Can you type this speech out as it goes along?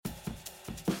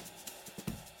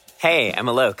Hey, I'm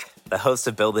Alok, the host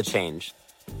of Build the Change,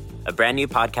 a brand new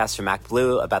podcast from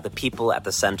MacBlue about the people at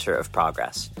the center of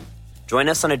progress. Join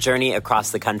us on a journey across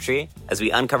the country as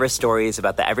we uncover stories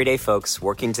about the everyday folks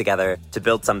working together to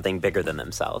build something bigger than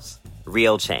themselves,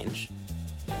 real change.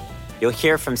 You'll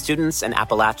hear from students in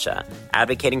Appalachia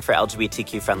advocating for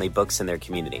LGBTQ-friendly books in their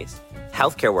communities,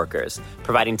 healthcare workers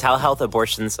providing telehealth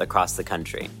abortions across the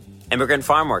country, immigrant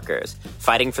farm workers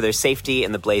fighting for their safety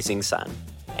in the blazing sun,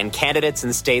 and candidates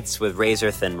in states with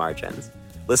razor-thin margins.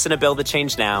 Listen to Build the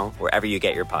Change now, wherever you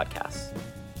get your podcasts.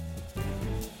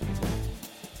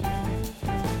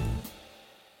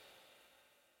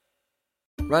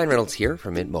 Ryan Reynolds here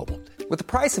from Mint Mobile. With the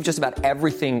price of just about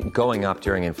everything going up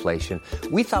during inflation,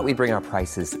 we thought we'd bring our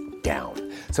prices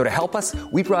down. So to help us,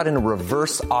 we brought in a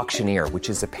reverse auctioneer,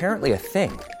 which is apparently a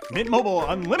thing. Mint Mobile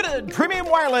Unlimited Premium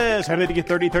Wireless. How to get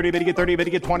 30, 30, bit to get 30, bit to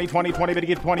get 20, 20, 20, bit to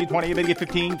get 20, 20, bit to get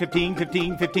 15, 15,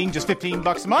 15, 15, just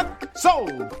 $15 a month?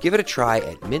 Sold! Give it a try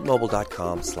at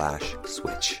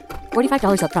mintmobile.com/switch.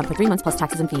 $45 up front for 3 months plus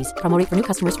taxes and fees. Promo rate for new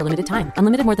customers for limited time.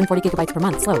 Unlimited more than 40 gigabytes per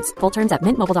month. Slows full terms at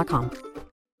mintmobile.com.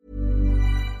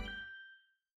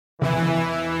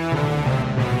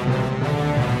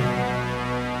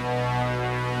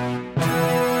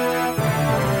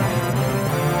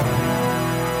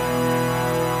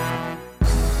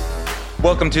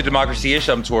 Welcome to Democracy-ish.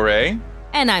 I'm Torre.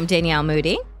 And I'm Danielle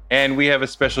Moody. And we have a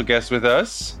special guest with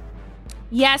us.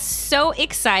 Yes, so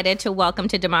excited to welcome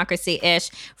to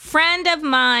Democracy-ish friend of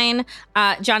mine,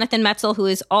 Jonathan Metzl, who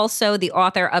is also the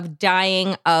author of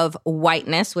Dying of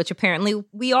Whiteness, which apparently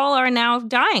we all are now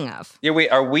dying of. Yeah, wait,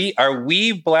 are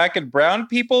we black and brown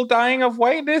people dying of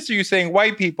whiteness? Or are you saying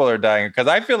white people are dying? Because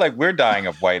I feel like we're dying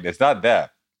of whiteness, not them.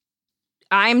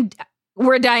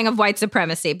 We're dying of white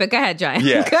supremacy, but go ahead, Jonathan.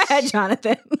 Yes. Go ahead,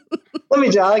 Jonathan.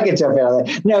 I can jump in on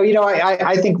that. No,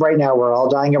 I think right now we're all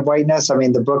dying of whiteness. I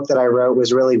mean, the book that I wrote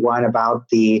was really one about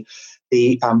the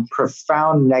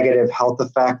profound negative health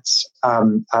effects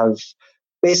of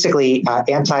basically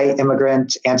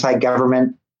anti-immigrant,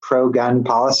 anti-government, pro-gun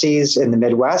policies in the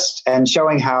Midwest, and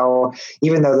showing how,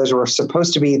 even though those were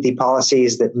supposed to be the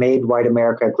policies that made white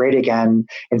America great again,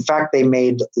 in fact, they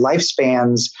made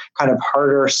lifespans kind of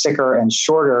harder, sicker, and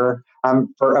shorter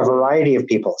for a variety of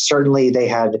people. Certainly, they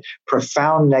had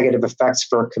profound negative effects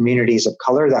for communities of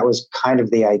color. That was kind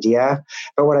of the idea.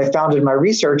 But what I found in my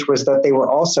research was that they were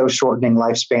also shortening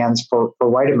lifespans for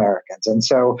white Americans. And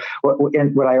so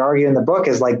what I argue in the book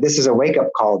is like, this is a wake-up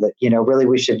call that, really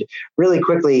we should really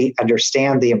quickly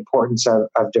understand the importance of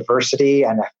diversity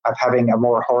and of having a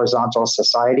more horizontal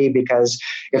society, because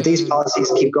if these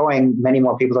policies keep going, many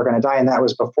more people are going to die. And that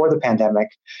was before the pandemic.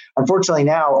 Unfortunately,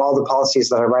 now all the policies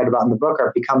that I write about in the book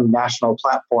are becoming national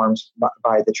platforms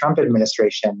by the Trump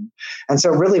administration. And so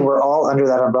really we're all under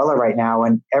that umbrella right now,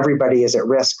 and everybody is at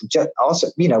risk, just also,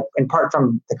 in part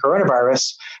from the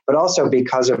coronavirus, but also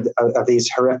because of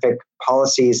these horrific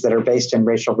policies that are based in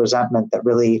racial resentment that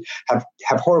really have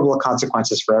horrible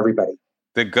consequences for everybody.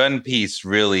 The gun piece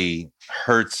really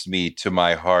hurts me to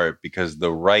my heart, because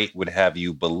the right would have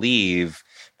you believe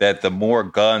that the more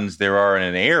guns there are in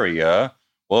an area,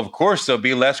 well, of course, there'll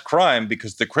be less crime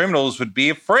because the criminals would be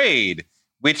afraid,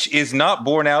 which is not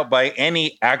borne out by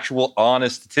any actual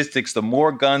honest statistics. The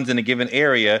more guns in a given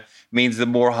area means the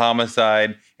more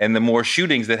homicide and the more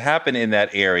shootings that happen in that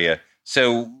area.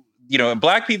 So,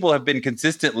 Black people have been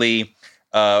consistently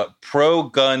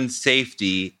pro-gun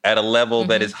safety at a level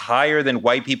that is higher than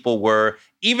white people were,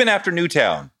 even after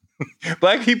Newtown.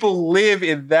 Black people live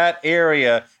in that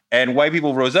area, and white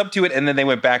people rose up to it, and then they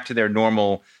went back to their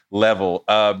normal level.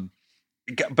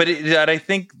 But I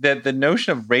think that the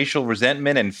notion of racial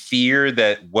resentment and fear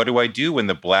that, what do I do when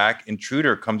the black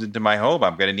intruder comes into my home?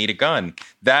 I'm going to need a gun.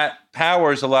 That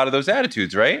powers a lot of those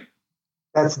attitudes, right?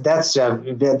 That's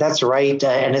right,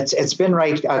 and it's been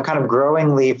right kind of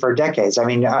growingly for decades. I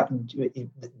mean,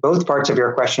 both parts of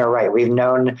your question are right. We've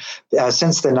known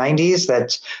since the 90s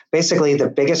that basically the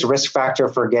biggest risk factor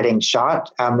for getting shot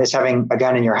is having a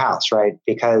gun in your house, right?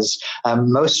 Because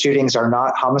most shootings are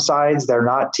not homicides. They're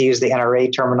not, to use the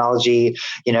NRA terminology,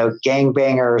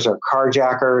 gangbangers or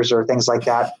carjackers or things like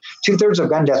that. 2/3 of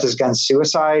gun death is gun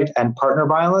suicide and partner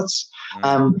violence.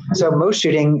 So most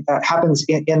shooting happens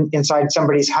inside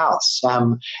somebody's house.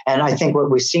 And I think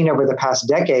what we've seen over the past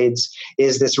decades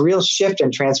is this real shift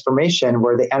and transformation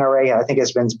where the NRA, I think,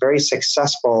 has been very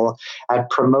successful at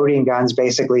promoting guns,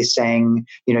 basically saying,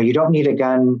 you don't need a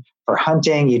gun for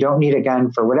hunting. You don't need a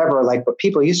gun for whatever, like what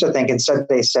people used to think. Instead,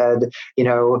 they said,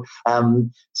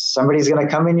 somebody's going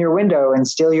to come in your window and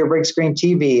steal your big screen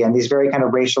TV, and these very kind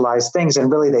of racialized things.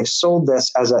 And really, they've sold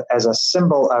this as a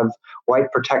symbol of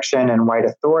white protection and white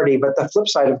authority. But the flip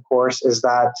side, of course, is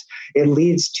that it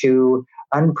leads to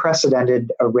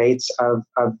unprecedented rates of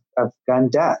gun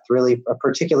death. Really,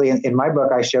 particularly in my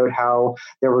book, I showed how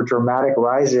there were dramatic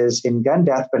rises in gun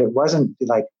death, but it wasn't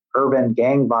like urban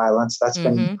gang violence. That's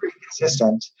been pretty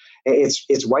consistent.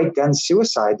 It's white gun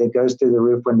suicide that goes through the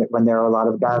roof when there are a lot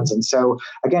of guns. And so,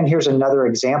 again, here's another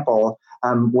example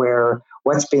where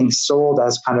what's being sold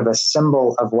as kind of a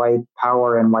symbol of white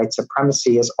power and white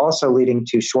supremacy is also leading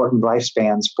to shortened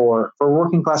lifespans for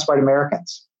working class white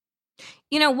Americans.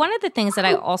 One of the things that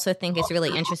I also think is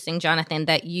really interesting, Jonathan,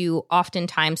 that you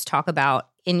oftentimes talk about,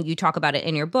 and you talk about it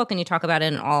in your book, and you talk about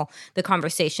it in all the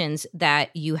conversations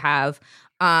that you have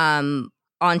on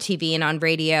TV and on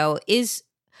radio, is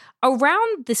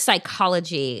around the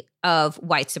psychology of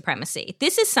white supremacy.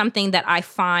 This is something that I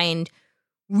find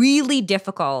really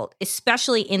difficult,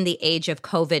 especially in the age of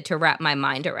COVID, to wrap my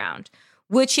mind around,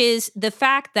 which is the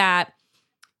fact that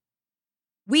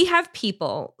we have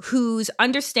people whose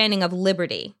understanding of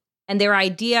liberty and their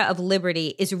idea of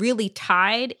liberty is really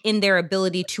tied in their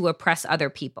ability to oppress other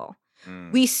people.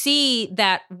 We see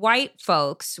that white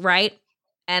folks, right?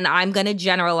 And I'm going to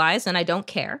generalize, and I don't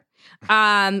care.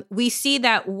 We see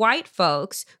that white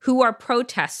folks who are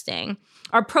protesting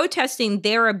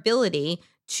their ability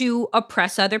to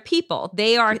oppress other people.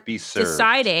 They are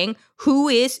deciding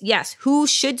who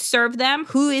should serve them,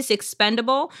 who is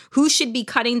expendable, who should be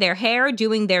cutting their hair,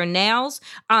 doing their nails,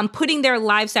 putting their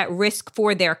lives at risk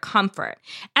for their comfort.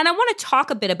 And I want to talk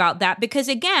a bit about that because,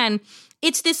 again,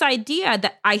 it's this idea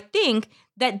that I think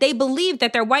that they believe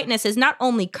that their whiteness is not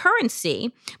only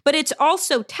currency, but it's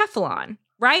also Teflon.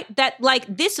 Right? That like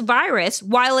this virus,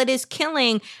 while it is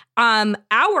killing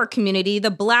our community, the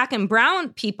Black and brown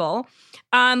people,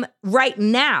 right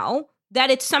now, that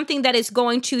it's something that is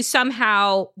going to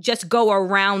somehow just go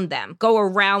around them, go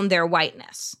around their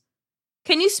whiteness.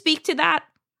 Can you speak to that?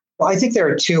 Well, I think there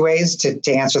are two ways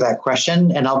to answer that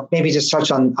question, and I'll maybe just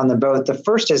touch on them both. The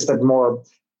first is the more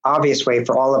obvious way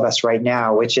for all of us right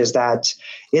now, which is that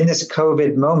in this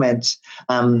COVID moment,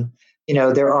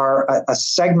 there are a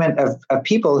segment of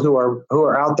people who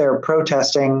are out there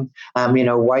protesting.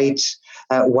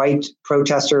 White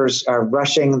protesters are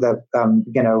rushing the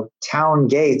town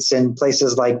gates in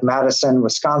places like Madison,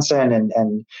 Wisconsin,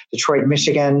 and Detroit,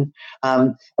 Michigan,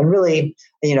 and really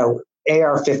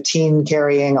AR-15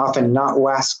 carrying, often not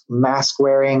mask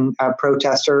wearing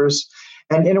protesters.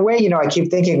 And in a way, I keep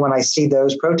thinking when I see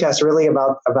those protests really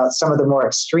about some of the more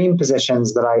extreme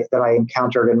positions that I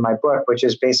encountered in my book, which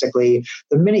is basically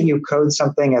the minute you code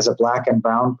something as a Black and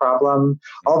brown problem,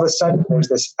 all of a sudden there's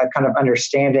this kind of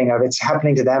understanding of it's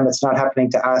happening to them, it's not happening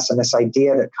to us, and this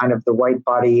idea that kind of the white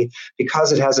body,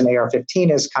 because it has an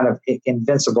AR-15, is kind of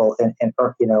invincible and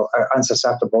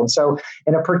unsusceptible. And so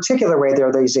in a particular way, there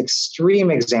are these extreme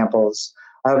examples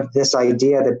of this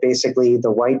idea that basically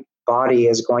the white body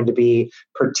is going to be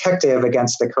protective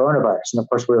against the coronavirus. And of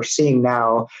course, we're seeing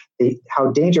now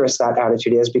how dangerous that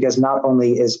attitude is, because not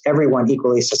only is everyone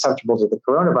equally susceptible to the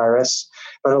coronavirus,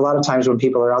 but a lot of times when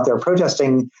people are out there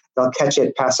protesting, they'll catch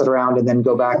it, pass it around, and then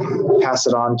go back and pass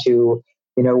it on to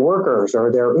workers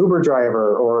or their Uber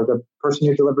driver or the person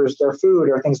who delivers their food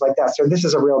or things like that. So this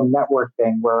is a real network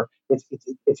thing where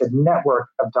it's a network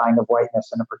of dying of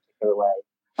whiteness in a particular way.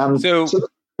 I'm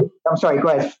sorry, go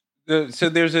ahead. So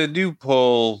there's a new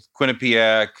poll,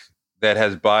 Quinnipiac, that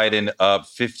has Biden up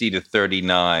 50 to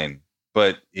 39.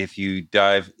 But if you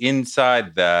dive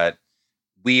inside that,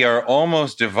 we are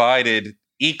almost divided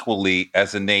equally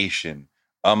as a nation.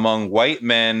 Among white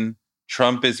men,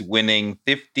 Trump is winning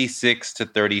 56 to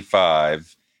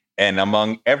 35. And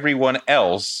among everyone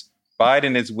else,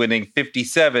 Biden is winning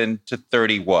 57 to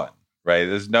 31, right?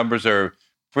 Those numbers are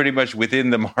pretty much within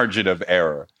the margin of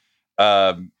error.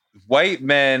 White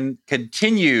men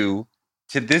continue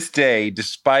to this day,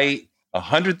 despite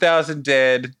 100,000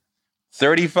 dead,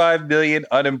 35 million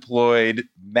unemployed,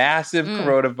 massive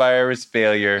coronavirus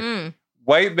failure.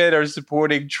 White men are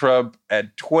supporting Trump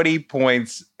at 20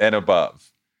 points and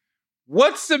above.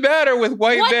 What's the matter with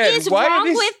white men? What is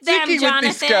wrong with them, Jonathan?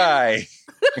 With this guy?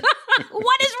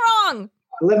 What is wrong?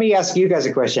 let me ask you guys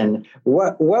a question.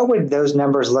 What would those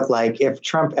numbers look like if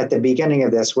Trump at the beginning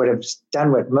of this would have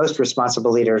done what most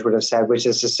responsible leaders would have said, which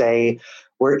is to say,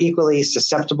 we're equally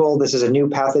susceptible. This is a new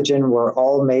pathogen. We're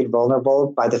all made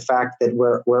vulnerable by the fact that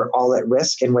we're all at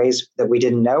risk in ways that we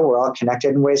didn't know. We're all connected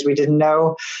in ways we didn't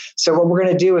know. So what we're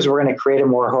going to do is we're going to create a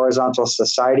more horizontal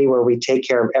society where we take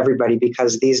care of everybody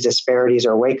because these disparities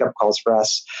are wake-up calls for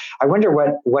us. I wonder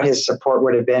what his support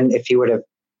would have been if he would have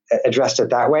addressed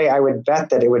it that way. I would bet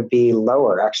that it would be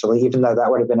lower, actually, even though that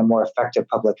would have been a more effective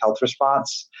public health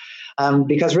response.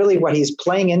 Because really what he's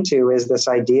playing into is this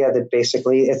idea that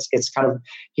basically it's kind of,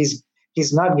 he's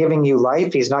not giving you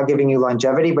life, he's not giving you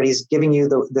longevity, but he's giving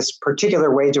you this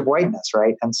particular wage of whiteness,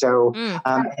 right? And so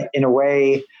in a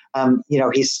way,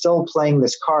 he's still playing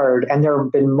this card. And there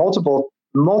have been multiple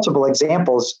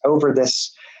examples over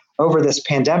this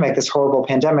pandemic, this horrible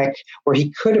pandemic, where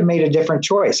he could have made a different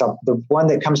choice. The one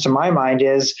that comes to my mind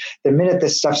is the minute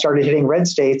this stuff started hitting red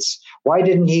states, why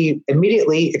didn't he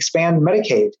immediately expand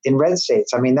Medicaid in red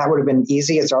states? I mean, that would have been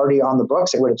easy. It's already on the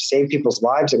books. It would have saved people's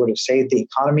lives. It would have saved the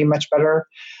economy much better.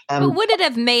 But would it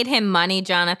have made him money,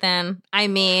 Jonathan? I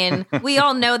mean, we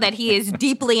all know that he is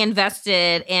deeply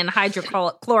invested in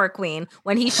hydrochloroquine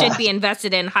when he should be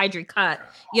invested in Hydrocut,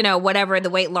 whatever the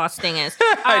weight loss thing is.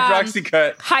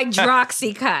 Hydroxycut.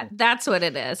 Hydroxycut. That's what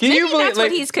it is. Can you believe, that's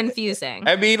what he's confusing.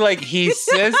 I mean, he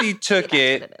says he took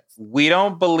it. We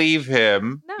don't believe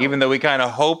him, even though we kind of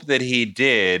hope that he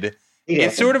did.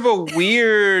 It's sort of a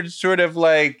weird sort of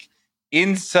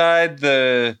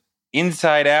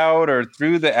inside out or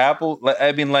through the apple.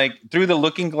 I mean, through the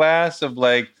looking glass of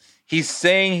he's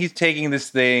saying he's taking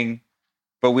this thing,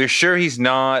 but we're sure he's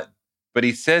not. But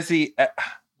he says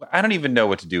I don't even know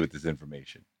what to do with this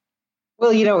information.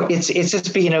 Well, it's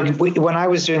just, when I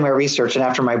was doing my research and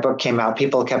after my book came out,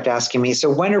 people kept asking me,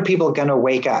 so when are people going to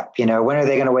wake up? When are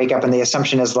they going to wake up? And the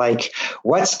assumption is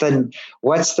what's the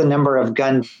number of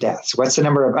gun deaths? What's the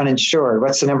number of uninsured?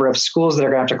 What's the number of schools that are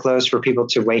going to have to close for people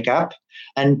to wake up?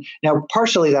 And now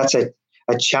partially that's a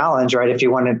challenge, right? If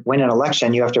you want to win an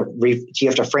election, you have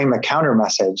to frame a counter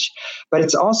message, but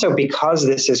it's also because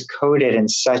this is coded in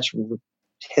such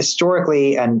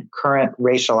historically and current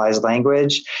racialized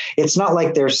language. It's not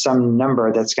like there's some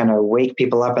number that's going to wake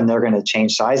people up and they're going to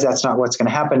change sides. That's not what's going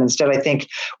to happen. Instead, I think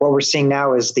what we're seeing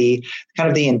now is the kind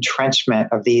of the entrenchment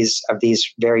of these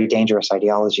very dangerous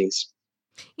ideologies.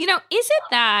 Is it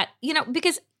that,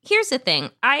 because here's the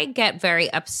thing, I get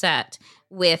very upset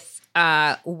with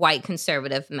white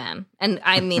conservative men. And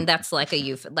I mean, that's that's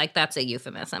a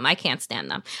euphemism. I can't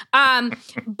stand them.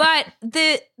 But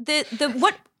the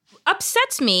what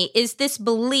upsets me is this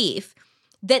belief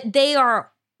that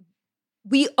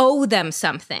we owe them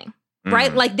something,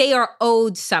 right? Like they are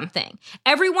owed something.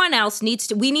 Everyone else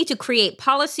we need to create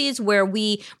policies where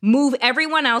we move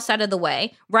everyone else out of the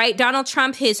way, right? Donald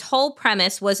Trump, his whole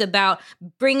premise was about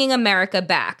bringing America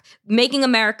back, making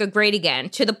America great again,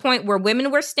 to the point where women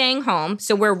were staying home.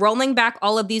 So we're rolling back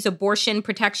all of these abortion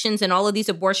protections and all of these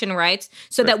abortion rights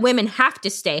so that women have to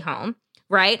stay home.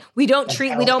 Right? We don't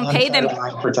pay them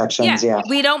protections. Yeah.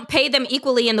 We don't pay them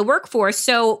equally in the workforce.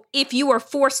 So if you are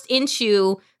forced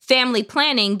into family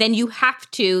planning, then you have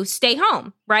to stay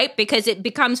home, right? Because it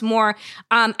becomes more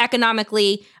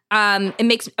economically, it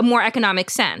makes more economic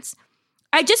sense.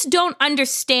 I just don't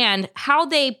understand how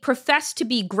they profess to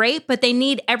be great, but they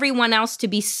need everyone else to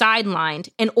be sidelined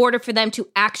in order for them to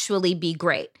actually be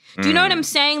great. Do you know what I'm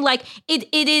saying?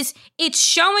 It's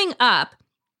showing up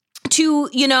to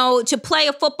play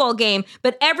a football game,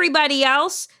 but everybody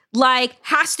else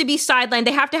has to be sidelined.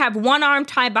 They have to have one arm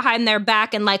tied behind their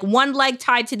back and one leg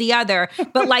tied to the other,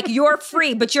 but you're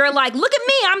free, but you're look at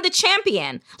me, I'm the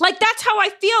champion. That's how I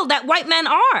feel that white men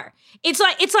are. It's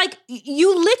like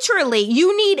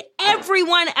you need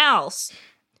everyone else.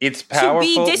 It's powerful.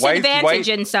 To be disadvantaged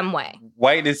in some way.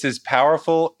 Whiteness is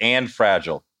powerful and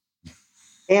fragile.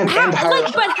 But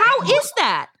how is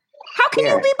that? How can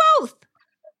you be both?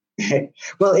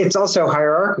 Well, it's also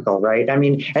hierarchical, right? I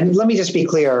mean, and let me just be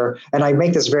clear, and I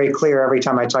make this very clear every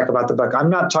time I talk about the book. I'm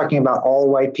not talking about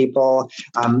all white people.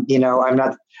 I'm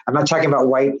not talking about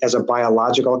white as a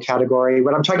biological category.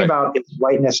 What I'm talking about is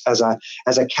whiteness as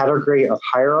a category of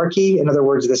hierarchy. In other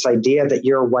words, this idea that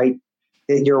your white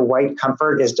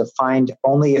comfort is defined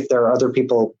only if there are other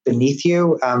people beneath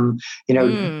you.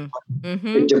 Du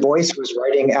Bois was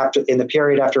writing in the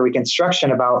period after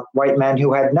Reconstruction about white men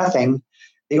who had nothing.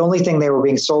 The only thing they were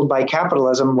being sold by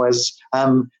capitalism was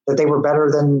that they were better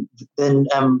than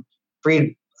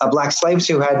freed black slaves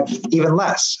who had even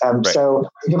less. Right. So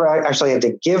you never actually had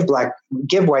to give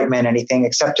white men anything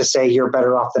except to say you're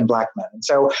better off than black men. And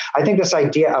so I think this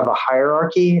idea of a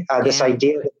hierarchy, this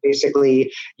idea that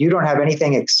basically you don't have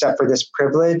anything except for this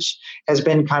privilege, has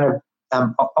been kind of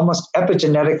almost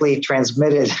epigenetically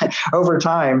transmitted over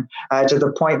time to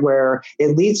the point where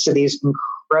it leads to these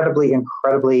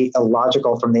incredibly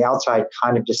illogical from the outside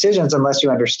kind of decisions, unless you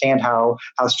understand how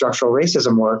structural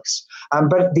racism works.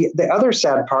 But the other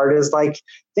sad part is, like,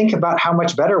 think about how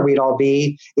much better we'd all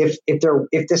be if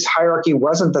this hierarchy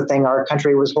wasn't the thing our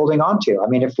country was holding on to. I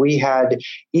mean, if we had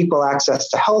equal access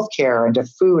to healthcare and to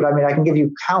food, I mean, I can give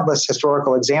you countless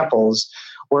historical examples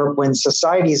where when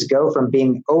societies go from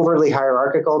being overly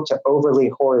hierarchical to overly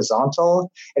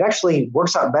horizontal, it actually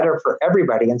works out better for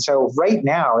everybody. And so right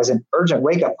now is an urgent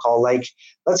wake-up call, like,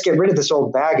 let's get rid of this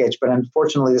old baggage. But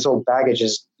unfortunately, this old baggage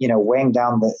is, weighing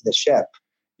down the ship.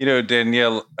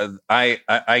 Danielle,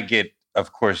 I get,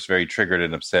 of course, very triggered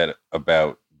and upset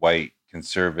about white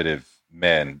conservative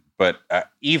men. But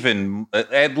even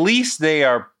at least they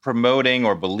are promoting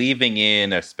or believing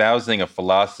in, espousing a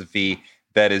philosophy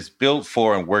that is built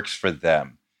for and works for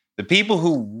them. The people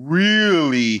who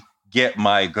really get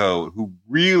my goat, who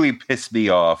really piss me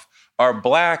off, are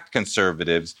black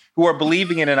conservatives who are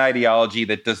believing in an ideology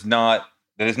that is not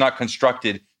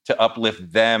constructed to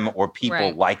uplift them or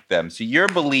people like them. So you're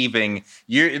believing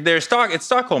it's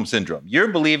Stockholm syndrome. You're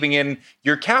believing in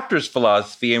your captor's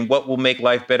philosophy and what will make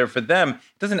life better for them.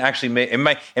 It doesn't actually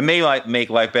make make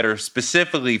life better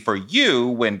specifically for you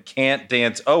when Can't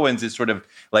Dance Owens is sort of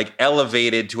like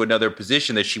elevated to another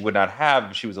position that she would not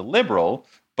have if she was a liberal.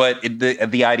 But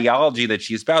the ideology that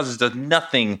she espouses does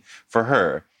nothing for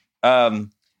her.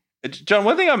 John,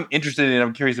 one thing I'm interested in,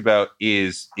 I'm curious about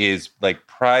is like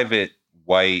private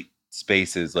white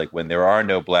spaces, like when there are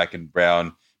no black and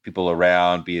brown people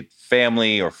around, be it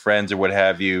family or friends or what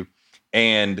have you,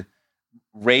 and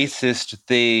racist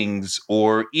things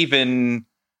or even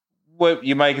what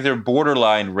you might consider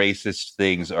borderline racist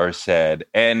things are said.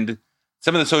 And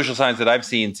some of the social science that I've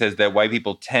seen says that white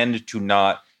people tend to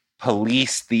not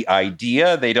police the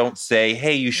idea. They don't say,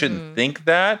 hey, you shouldn't think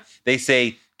that. They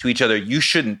say to each other, you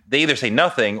shouldn't. They either say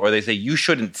nothing or they say you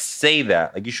shouldn't say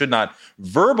that. Like, you should not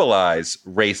verbalize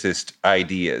racist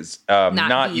ideas.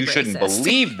 Not you shouldn't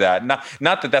believe that. Not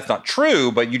that that's not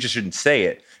true, but you just shouldn't say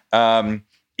it.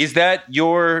 Is that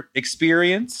your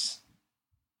experience?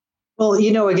 Well,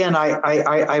 again,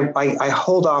 I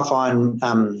hold off on.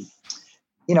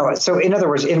 So in other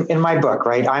words, in my book,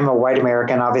 right, I'm a white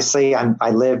American. Obviously,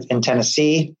 I live in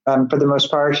Tennessee for the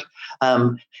most part.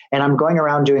 And I'm going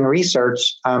around doing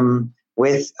research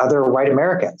with other white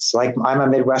Americans. Like, I'm a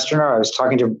Midwesterner. I was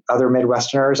talking to other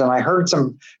Midwesterners, and I heard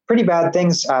some pretty bad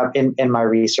things in my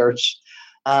research.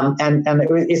 And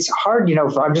it's hard,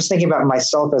 I'm just thinking about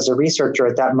myself as a researcher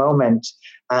at that moment.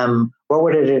 What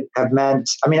would it have meant?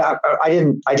 I mean,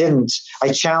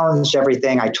 I challenged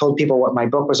everything. I told people what my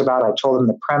book was about. I told them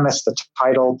the premise, the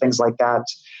title, things like that.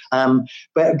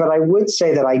 But I would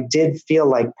say that I did feel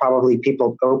like probably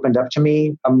people opened up to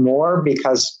me more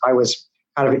because I was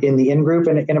kind of in the in-group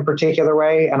in a particular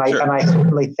way. And I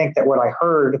certainly think that what I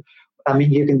heard, I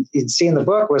mean, you can see in the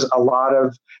book was a lot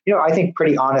of, I think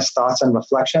pretty honest thoughts and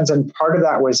reflections. And part of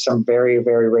that was some very,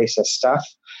 very racist stuff.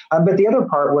 But the other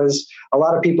part was a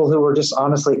lot of people who were just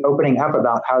honestly opening up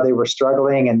about how they were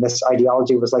struggling. And this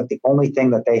ideology was like the only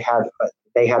thing that they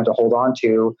had to hold on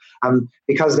to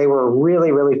because they were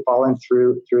really, really falling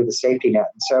through the safety net.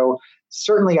 And so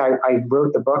certainly I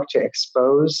wrote the book to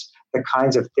expose the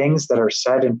kinds of things that are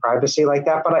said in privacy like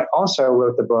that. But I also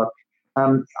wrote the book.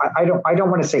 I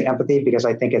don't want to say empathy because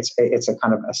I think it's a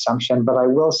kind of assumption, but I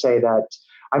will say that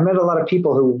I met a lot of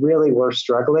people who really were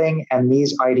struggling, and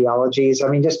these ideologies, I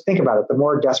mean, just think about it. The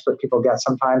more desperate people get,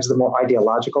 sometimes the more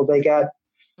ideological they get.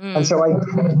 And so I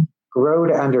did grow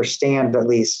to understand at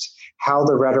least how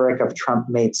the rhetoric of Trump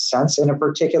made sense in a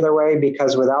particular way,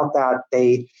 because without that,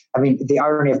 the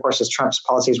irony, of course, is Trump's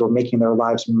policies were making their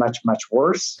lives much, much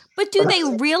worse. But do they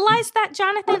realize that,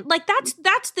 Jonathan? Like,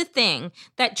 that's the thing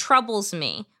that troubles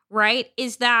me, right?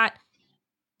 Is that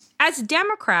as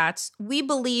Democrats, we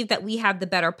believe that we have the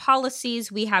better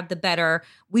policies. We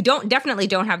definitely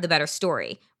don't have the better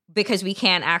story because we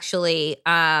can't actually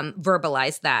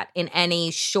verbalize that in any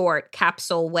short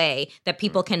capsule way that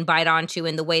people can bite onto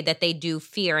in the way that they do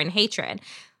fear and hatred.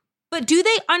 But do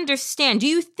they understand? Do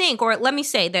you think, or let me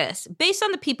say this, based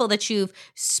on the people that you've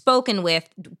spoken with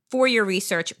for your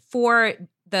research, for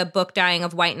the book Dying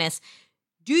of Whiteness,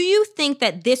 Do you think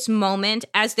that this moment,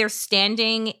 as they're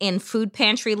standing in food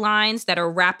pantry lines that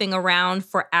are wrapping around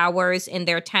for hours in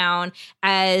their town,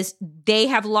 as they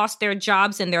have lost their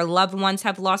jobs and their loved ones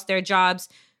have lost their jobs,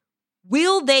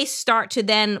 will they start to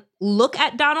then look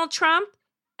at Donald Trump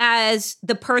as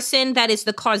the person that is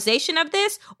the causation of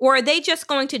this? Or are they just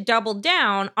going to double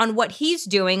down on what he's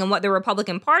doing and what the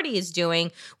Republican Party is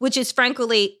doing, which is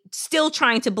frankly still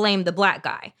trying to blame the black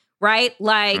guy? Right?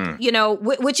 Like, you know,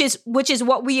 which is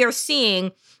what we are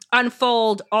seeing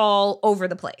unfold all over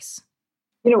the place.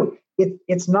 You know,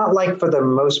 it's not like for the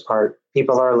most part,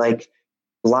 people are like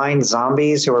blind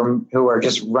zombies who are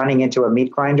just running into a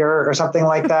meat grinder or something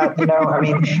like that. You know, I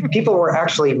mean, people were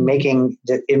actually making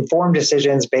informed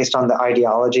decisions based on the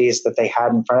ideologies that they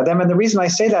had in front of them. And the reason I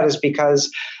say that is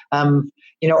because,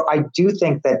 you know, I do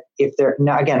think that if they're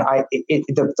now again,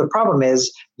 the problem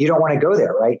is you don't want to go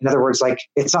there, right? In other words, like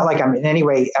it's not like I'm in any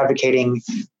way advocating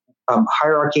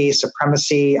hierarchy,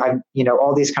 supremacy, you know,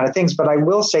 all these kind of things. But I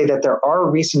will say that there are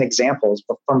recent examples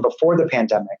from before the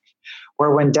pandemic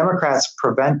where when Democrats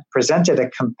presented a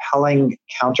compelling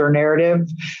counter narrative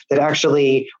that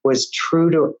actually was true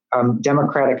to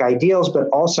democratic ideals, but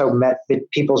also met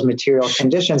people's material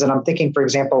conditions. And I'm thinking, for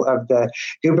example, of the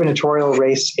gubernatorial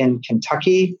race in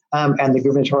Kentucky and the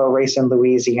gubernatorial race in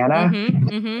Louisiana.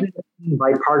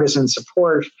 Bipartisan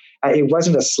support. It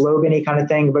wasn't a slogan-y kind of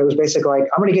thing, but it was basically like,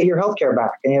 I'm going to get your healthcare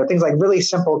back. And, you know, things like really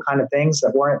simple kind of things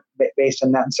that weren't based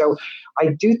on that. And so I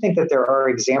do think that there are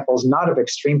examples, not of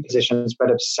extreme positions,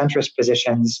 but of centrist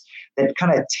positions that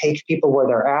kind of take people where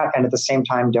they're at and at the same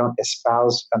time don't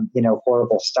espouse, you know,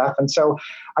 horrible stuff. And so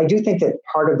I do think that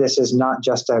part of this is not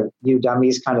just a you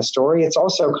dummies kind of story. It's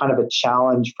also kind of a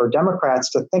challenge for Democrats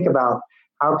to think about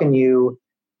how can you,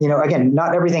 you know, again,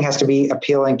 not everything has to be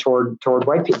appealing toward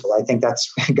white people. I think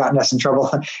that's gotten us in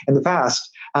trouble in the past.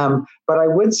 But I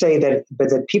would say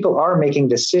that people are making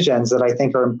decisions that I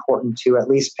think are important to at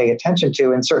least pay attention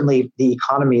to. And certainly the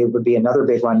economy would be another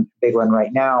big one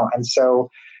right now. And so,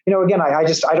 you know, again, I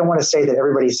don't want to say that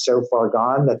everybody's so far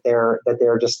gone that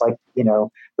they're just like, you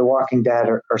know, The Walking Dead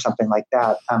or something like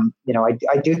that. You know,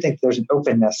 I do think there's an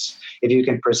openness if you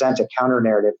can present a counter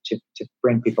narrative to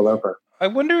bring people over. I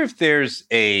wonder if there's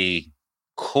a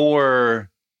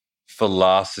core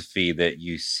philosophy that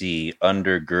you see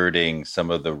undergirding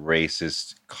some of the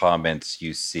racist comments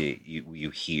you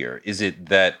hear. Is it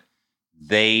that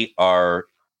they are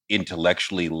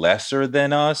intellectually lesser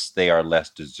than us? They are less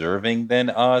deserving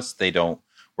than us? They don't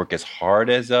work as hard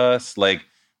as us? Like,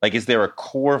 is there a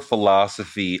core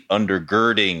philosophy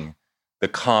undergirding the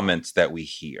comments that we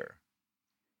hear?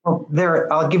 Well,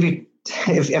 I'll give you,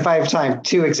 if I have time,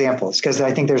 two examples, because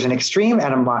I think there's an extreme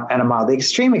and a mild. The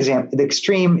extreme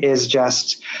is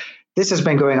just, this has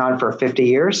been going on for 50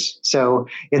 years. So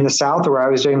in the South, where I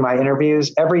was doing my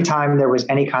interviews, every time there was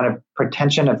any kind of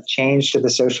pretension of change to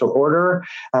the social order,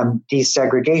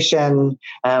 desegregation,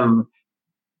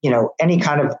 you know, any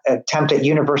kind of attempt at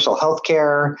universal health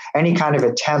care, any kind of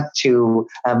attempt to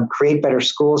create better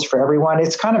schools for everyone.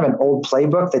 It's kind of an old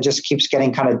playbook that just keeps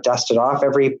getting kind of dusted off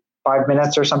every 5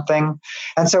 minutes or something.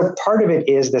 And so part of it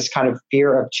is this kind of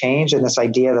fear of change and this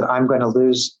idea that I'm going to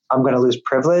lose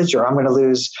privilege, or I'm going to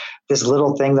lose this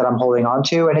little thing that I'm holding on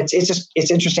to. And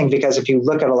it's interesting because if you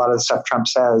look at a lot of the stuff Trump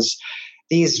says,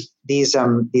 these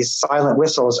silent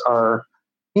whistles are,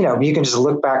 you know, you can just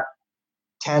look back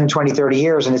 10, 20, 30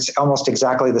 years, and it's almost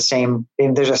exactly the same.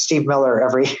 And there's a Steve Miller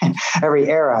every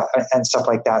era and stuff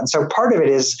like that. And so part of it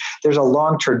is there's a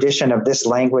long tradition of this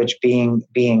language being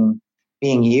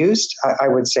used. I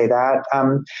would say that.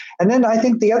 And then I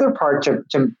think the other part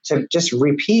to just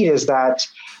repeat is that,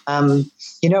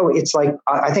 you know, it's like,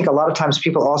 I think a lot of times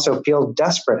people also feel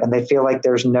desperate and they feel like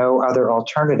there's no other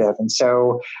alternative. And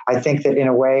so I think that in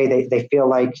a way they feel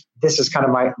like this is kind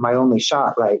of my only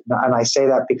shot, right? And I say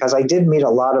that because I did meet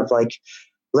a lot of like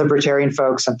libertarian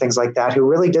folks and things like that who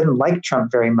really didn't like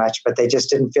Trump very much, but they just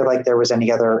didn't feel like there was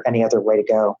any other way to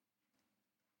go.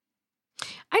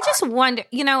 I just wonder,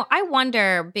 you know, I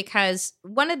wonder because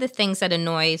one of the things that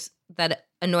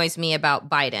annoys me about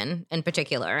Biden in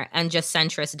particular and just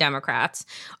centrist Democrats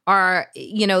are,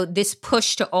 you know, this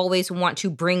push to always want to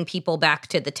bring people back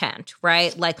to the tent,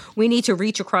 right? Like we need to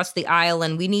reach across the aisle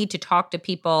and we need to talk to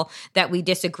people that we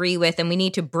disagree with and we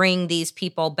need to bring these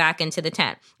people back into the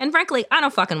tent. And frankly, I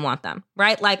don't fucking want them,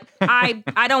 right? Like I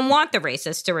don't want the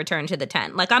racists to return to the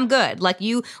tent. Like I'm good. Like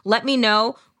you let me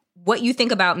know what you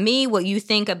think about me, what you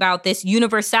think about this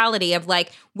universality of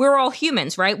like, we're all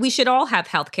humans, right? We should all have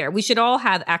healthcare. We should all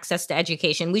have access to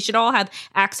education. We should all have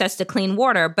access to clean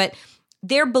water. But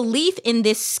their belief in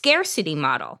this scarcity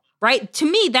model, right?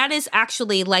 To me, that is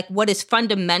actually like what is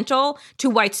fundamental to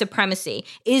white supremacy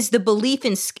is the belief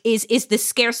in is the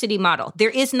scarcity model. There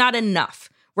is not enough,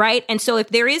 right? And so if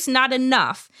there is not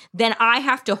enough, then I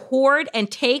have to hoard and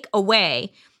take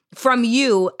away from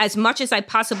you as much as I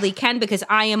possibly can because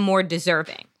I am more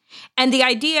deserving. And the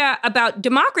idea about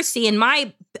democracy, in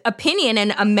my opinion,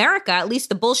 in America, at least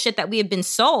the bullshit that we have been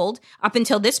sold up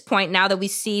until this point, now that we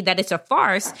see that it's a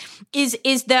farce, is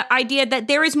the idea that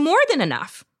there is more than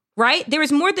enough, right? There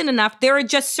is more than enough. There are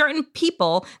just certain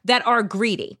people that are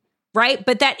greedy, right?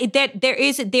 But that there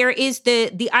is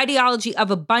the ideology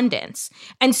of abundance.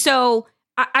 And so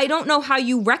I don't know how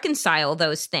you reconcile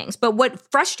those things. But what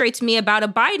frustrates me about a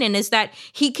Biden is that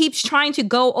he keeps trying to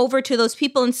go over to those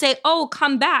people and say, oh,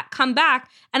 come back, come back.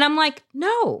 And I'm like,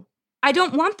 no, I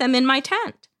don't want them in my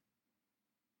tent.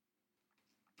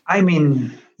 I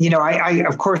mean, I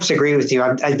of course agree with you.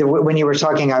 When you were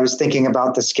talking, I was thinking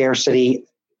about the scarcity.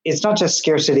 It's not just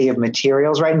scarcity of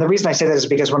materials, right? And the reason I say that is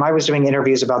because when I was doing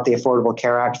interviews about the Affordable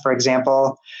Care Act, for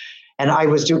example, and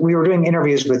we were doing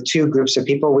interviews with two groups of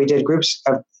people. We did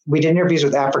interviews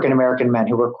with African-American men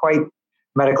who were quite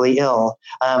medically ill,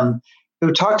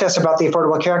 who talked to us about the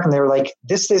Affordable Care Act. And they were like,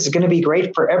 this is going to be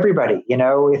great for everybody.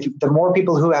 If the more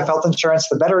people who have health insurance,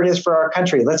 the better it is for our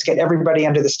country. Let's get everybody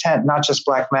under this tent, not just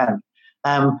Black men.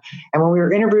 And when we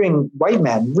were interviewing white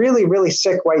men, really, really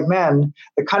sick white men,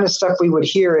 the kind of stuff we would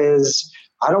hear is,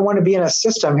 I don't want to be in a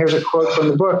system. Here's a quote from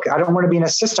the book. I don't want to be in a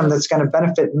system that's going to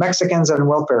benefit Mexicans and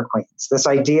welfare queens. This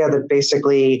idea that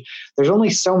basically there's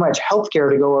only so much healthcare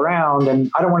to go around,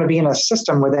 and I don't want to be in a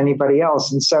system with anybody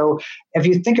else. And so if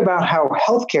you think about how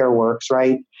healthcare works,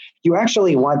 right, you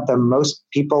actually want the most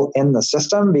people in the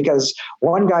system because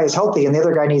one guy is healthy and the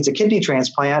other guy needs a kidney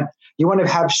transplant. You want to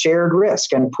have shared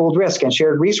risk and pooled risk and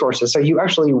shared resources. So you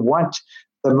actually want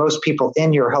the most people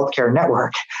in your healthcare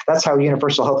network. That's how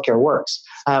universal healthcare works.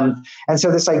 And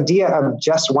so this idea of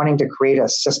just wanting to create a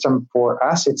system for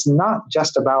us, it's not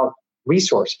just about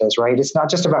resources, right? It's not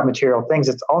just about material things.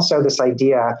 It's also this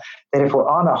idea that if we're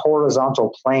on a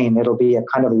horizontal plane, it'll be a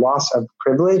kind of loss of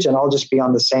privilege and I'll just be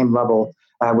on the same level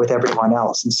with everyone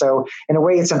else. And so in a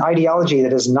way, it's an ideology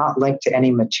that is not linked to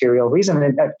any material reason.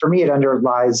 And for me, it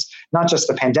underlies not just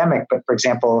the pandemic, but for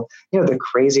example, the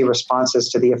crazy responses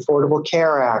to the Affordable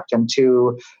Care Act and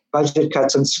to budget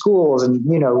cuts in schools and,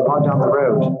 on down the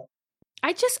road.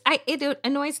 It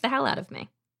annoys the hell out of me.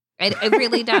 It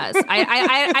really does.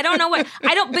 I don't know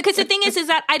because the thing is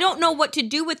that I don't know what to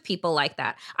do with people like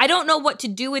that. I don't know what to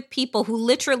do with people who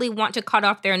literally want to cut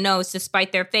off their nose to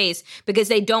spite their face because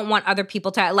they don't want other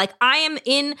people to, like, I am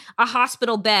in a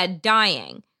hospital bed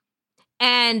dying.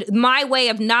 And my way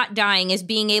of not dying is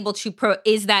being able to,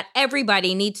 is that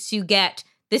everybody needs to get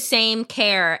the same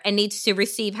care and needs to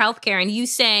receive health care. And you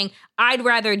saying, I'd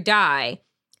rather die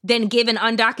than give an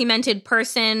undocumented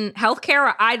person health care,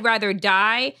 or I'd rather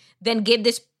die than give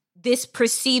this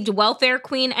perceived welfare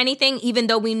queen anything, even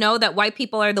though we know that white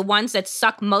people are the ones that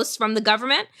suck most from the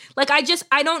government. Like, I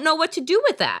don't know what to do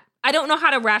with that. I don't know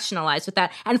how to rationalize with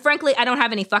that. And frankly, I don't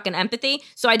have any fucking empathy.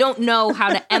 So I don't know how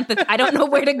to I don't know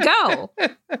where to go.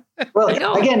 Well,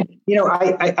 again,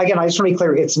 I just want to be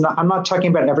clear. I'm not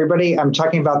talking about everybody. I'm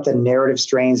talking about the narrative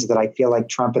strains that I feel like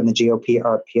Trump and the GOP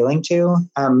are appealing to,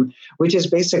 which is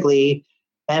basically,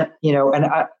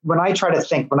 when I try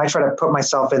to put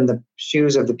myself in the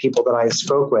shoes of the people that I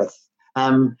spoke with,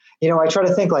 I try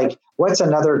to think like, what's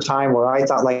another time where I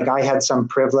thought like I had some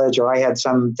privilege or I had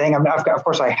something. I mean, of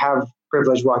course I have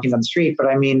privilege walking down the street, but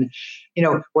I mean,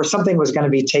 where something was going to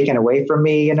be taken away from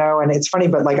me, and it's funny,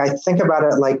 but like, I think about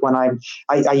it, like when I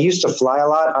used to fly a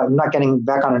lot. I'm not getting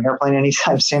back on an airplane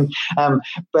anytime soon.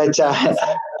 But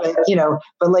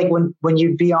like when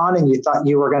you'd be on and you thought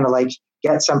you were going to like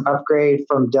get some upgrade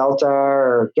from Delta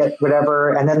or get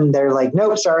whatever. And then they're like,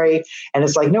 nope, sorry. And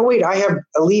it's like, no, wait, I have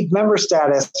elite member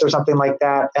status or something like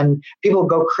that. And people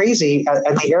go crazy at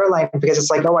the airline because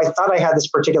it's like, oh, I thought I had this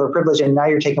particular privilege and now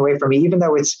you're taking away from me, even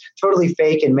though it's totally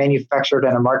fake and manufactured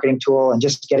and a marketing tool and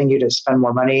just getting you to spend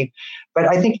more money. But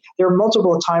I think there are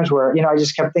multiple times where, I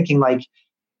just kept thinking like,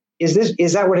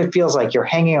 is that what it feels like? You're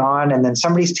hanging on and then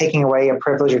somebody's taking away a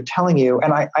privilege or telling you.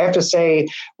 And I have to say,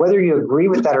 whether you agree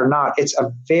with that or not, it's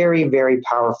a very, very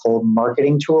powerful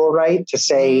marketing tool, right? To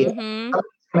say, I'm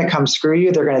going to come screw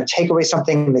you. They're going to take away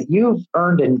something that you've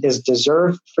earned and is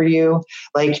deserved for you.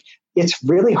 Like, it's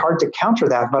really hard to counter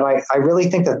that. But I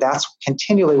really think that that's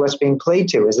continually what's being played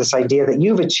to, is this idea that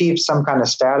you've achieved some kind of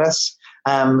status.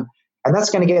 And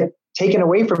that's going to get taken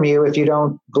away from you if you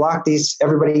don't block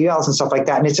everybody else and stuff like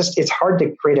that. And it's hard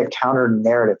to create a counter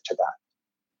narrative to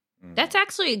that. That's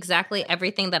actually exactly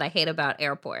everything that I hate about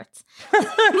airports.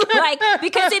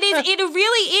 Because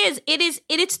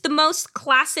it's the most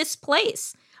classist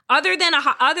place. Other than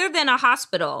a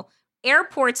hospital,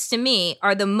 airports to me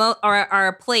are are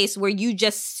a place where you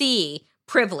just see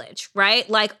privilege, right?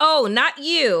 Like, oh, not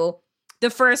you, the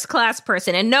first class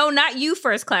person, and no, not you,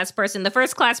 first class person. The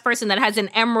first class person that has an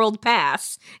emerald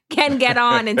pass can get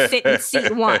on and sit in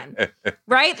seat 1,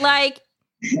 right? Like.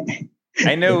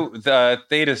 I know the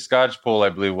Theta Skocpol, I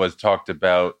believe, was talked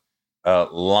about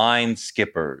line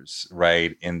skippers,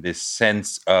 right? In this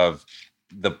sense of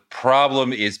the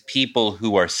problem is people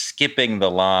who are skipping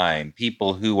the line,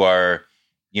 people who are,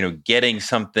 getting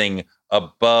something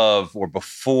above or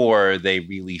before they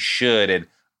really should. And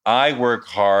I work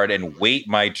hard and wait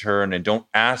my turn and don't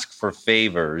ask for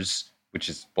favors, which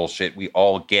is bullshit. We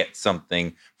all get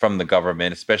something from the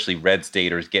government, especially red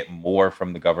staters get more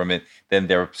from the government than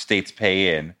their states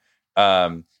pay in.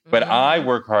 But I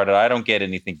work hard and I don't get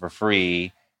anything for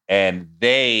free. And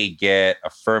they get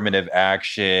affirmative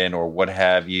action or what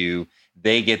have you.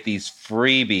 They get these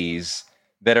freebies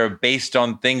that are based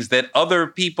on things that other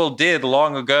people did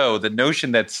long ago. The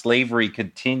notion that slavery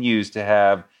continues to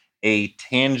have a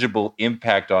tangible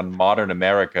impact on modern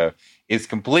America is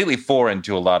completely foreign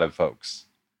to a lot of folks.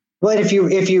 Well, if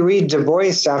you read Du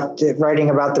Bois writing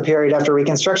about the period after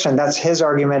Reconstruction, that's his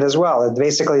argument as well.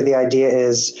 Basically, the idea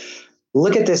is,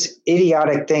 look at this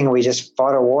idiotic thing we just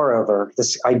fought a war over,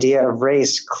 this idea of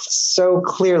race. So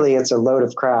clearly it's a load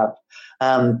of crap,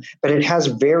 but it has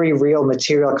very real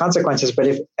material consequences. But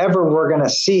if ever we're going to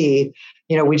see,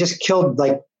 we just killed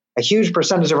like a huge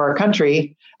percentage of our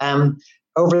country,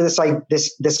 over this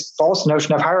false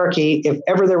notion of hierarchy. If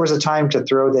ever there was a time to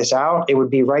throw this out, it would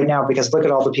be right now, because look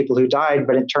at all the people who died.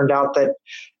 But it turned out that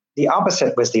the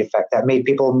opposite was the effect, that made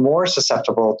people more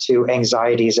susceptible to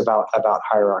anxieties about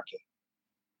hierarchy.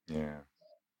 Yeah,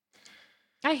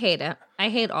 I hate it. I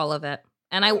hate all of it.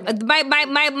 And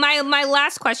my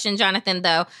last question, Jonathan,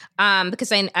 though,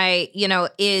 because I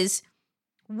is,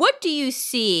 what do you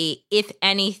see, if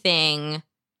anything,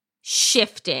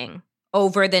 shifting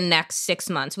over the next 6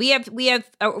 months? We have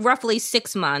roughly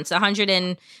 6 months,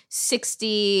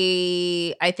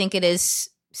 160, I think it is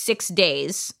 6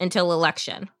 days until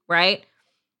election, right?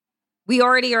 We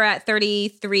already are at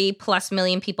 33 plus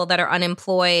million people that are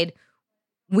unemployed.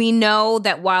 We know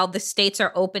that while the states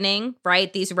are opening,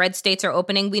 right, these red states are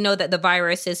opening, we know that the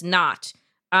virus is not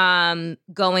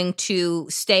going to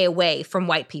stay away from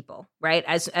white people, right,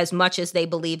 as much as they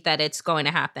believe that it's going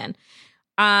to happen.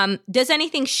 Does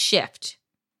anything shift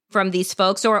from these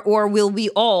folks, or will we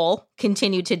all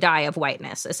continue to die of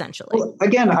whiteness, essentially? Well,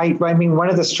 again, I mean, one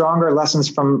of the stronger lessons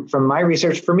from my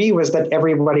research for me was that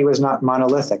everybody was not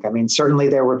monolithic. I mean, certainly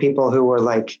there were people who were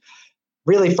like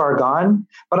really far gone,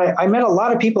 but I met a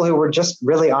lot of people who were just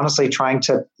really honestly trying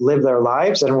to live their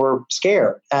lives and were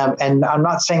scared. And I'm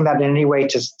not saying that in any way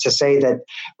to say that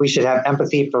we should have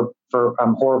empathy for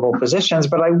horrible positions,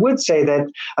 but I would say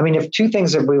that, I mean, if two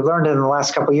things that we've learned in the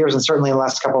last couple of years and certainly in the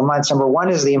last couple of months, number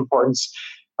one is the importance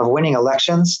of winning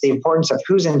elections. The importance of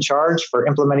who's in charge for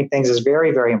implementing things is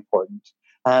very, very important.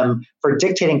 For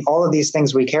dictating all of these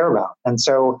things we care about. And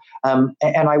so, and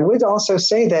I would also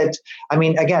say that, I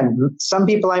mean, again, some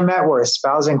people I met were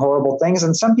espousing horrible things,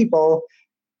 and some people,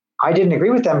 I didn't agree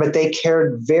with them, but they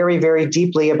cared very, very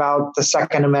deeply about the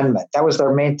Second Amendment. That was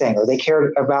their main thing, or they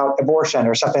cared about abortion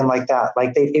or something like that.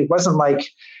 Like it wasn't like,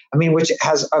 I mean, which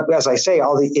has, as I say,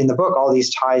 in the book, all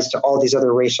these ties to all these other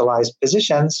racialized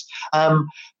positions.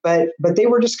 But they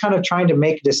were just kind of trying to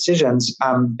make decisions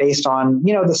based on,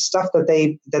 the stuff that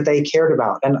they cared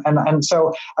about. And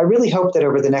so I really hope that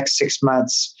over the next 6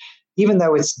 months, even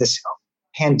though it's this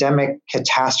pandemic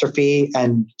catastrophe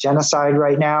and genocide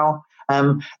right now,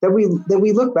 that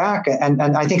we look back and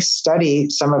I think study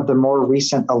some of the more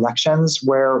recent elections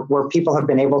where people have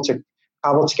been able to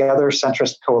cobble together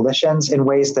centrist coalitions in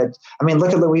ways that, I mean,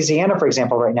 look at Louisiana, for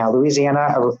example, right now.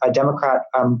 Louisiana, a Democrat,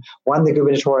 won the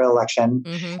gubernatorial election.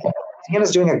 Mm-hmm.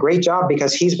 Louisiana's doing a great job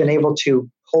because he's been able to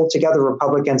pull together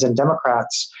Republicans and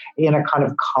Democrats in a kind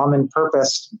of common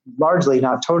purpose, largely,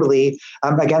 not totally,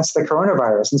 against the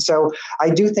coronavirus. And so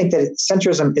I do think that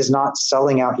centrism is not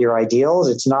selling out your ideals.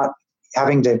 It's not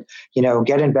having to,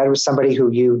 get in bed with somebody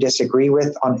who you disagree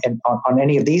with on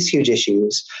any of these huge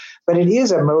issues. But it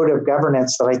is a mode of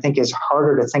governance that I think is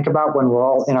harder to think about when we're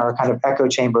all in our kind of echo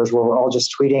chambers where we're all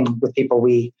just tweeting with people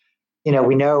we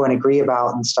know and agree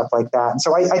about and stuff like that. And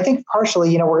so I think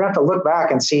partially, we're going to have to look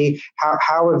back and see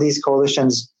how have these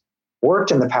coalitions worked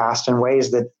in the past in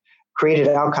ways that created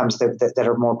outcomes that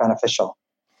are more beneficial.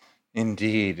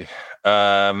 Indeed.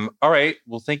 All right.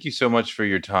 Well, thank you so much for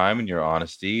your time and your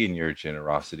honesty and your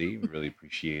generosity. We really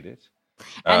appreciate it.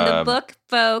 And the book,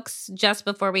 folks, just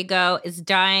before we go, is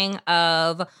Dying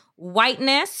of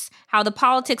Whiteness, How the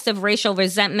Politics of Racial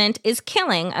Resentment is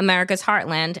Killing America's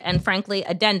Heartland, and frankly,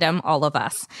 addendum, all of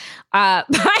us, by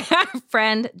our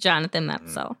friend Jonathan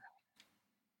Metzl.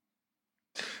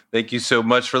 Thank you so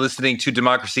much for listening to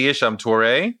Democracy-ish. I'm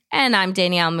Torre. And I'm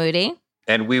Danielle Moody.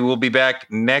 And we will be back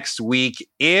next week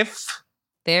if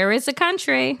there is a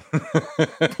country,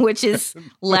 which is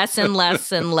less and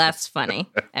less and less funny.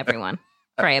 Everyone,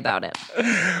 pray about it.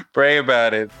 Pray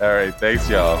about it. All right. Thanks,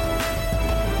 y'all.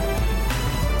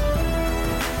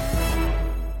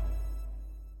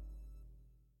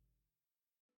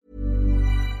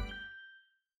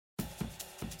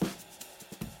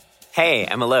 Hey,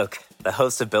 I'm Alok, the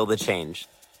host of Build the Change,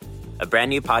 a brand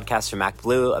new podcast from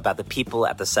MacBlue about the people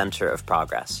at the center of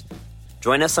progress.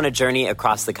 Join us on a journey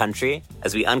across the country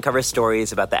as we uncover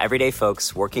stories about the everyday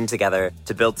folks working together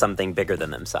to build something bigger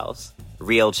than themselves,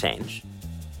 real change.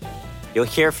 You'll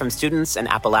hear from students in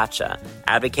Appalachia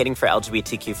advocating for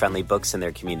LGBTQ-friendly books in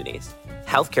their communities,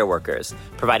 healthcare workers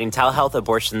providing telehealth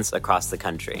abortions across the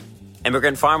country,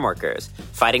 immigrant farm workers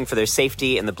fighting for their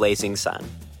safety in the blazing sun,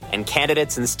 and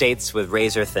candidates in states with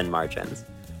razor-thin margins.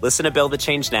 Listen to Build the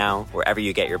Change now, wherever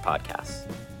you get your podcasts.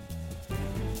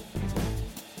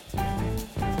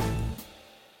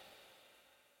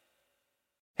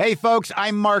 Hey, folks,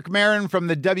 I'm Mark Maron from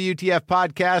the WTF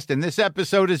Podcast, and this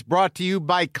episode is brought to you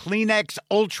by Kleenex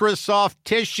Ultra Soft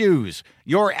Tissues,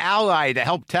 your ally to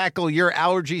help tackle your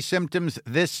allergy symptoms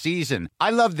this season. I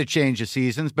love the change of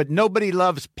seasons, but nobody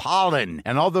loves pollen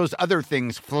and all those other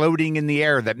things floating in the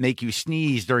air that make you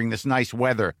sneeze during this nice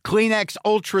weather. Kleenex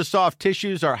Ultra Soft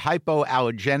Tissues are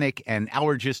hypoallergenic and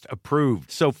allergist approved,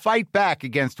 so fight back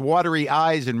against watery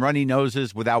eyes and runny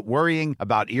noses without worrying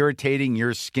about irritating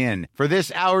your skin. For this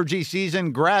allergy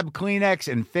season, grab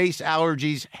Kleenex and face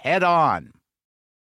allergies head on.